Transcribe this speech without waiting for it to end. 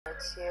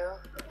it's you.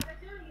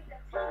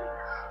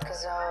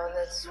 'Cause all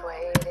that's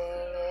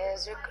waiting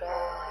is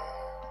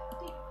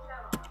regret.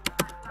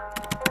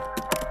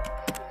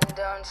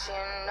 Don't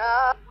you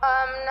know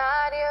I'm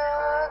not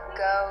your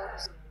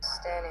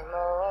ghost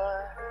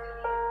anymore?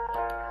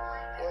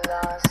 You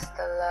lost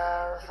the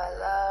love I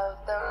love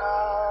the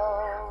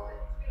most.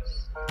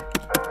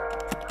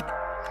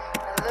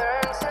 I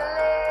learned to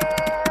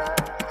live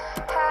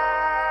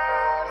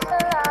half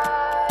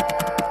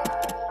alive,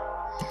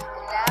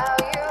 and now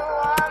you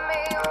want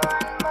me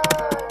one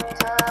more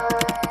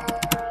time.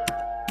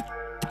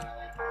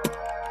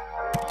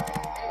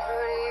 And who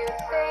do you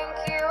think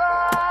you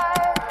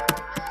are?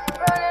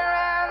 Running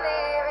around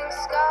leaving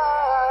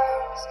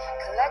scars,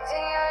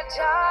 collecting your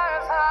jar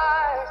of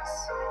hearts,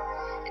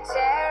 and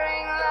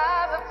tearing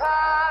love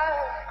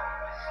apart.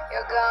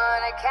 You're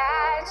gonna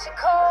catch a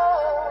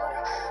cold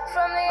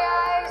from the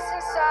ice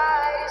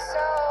inside your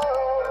soul.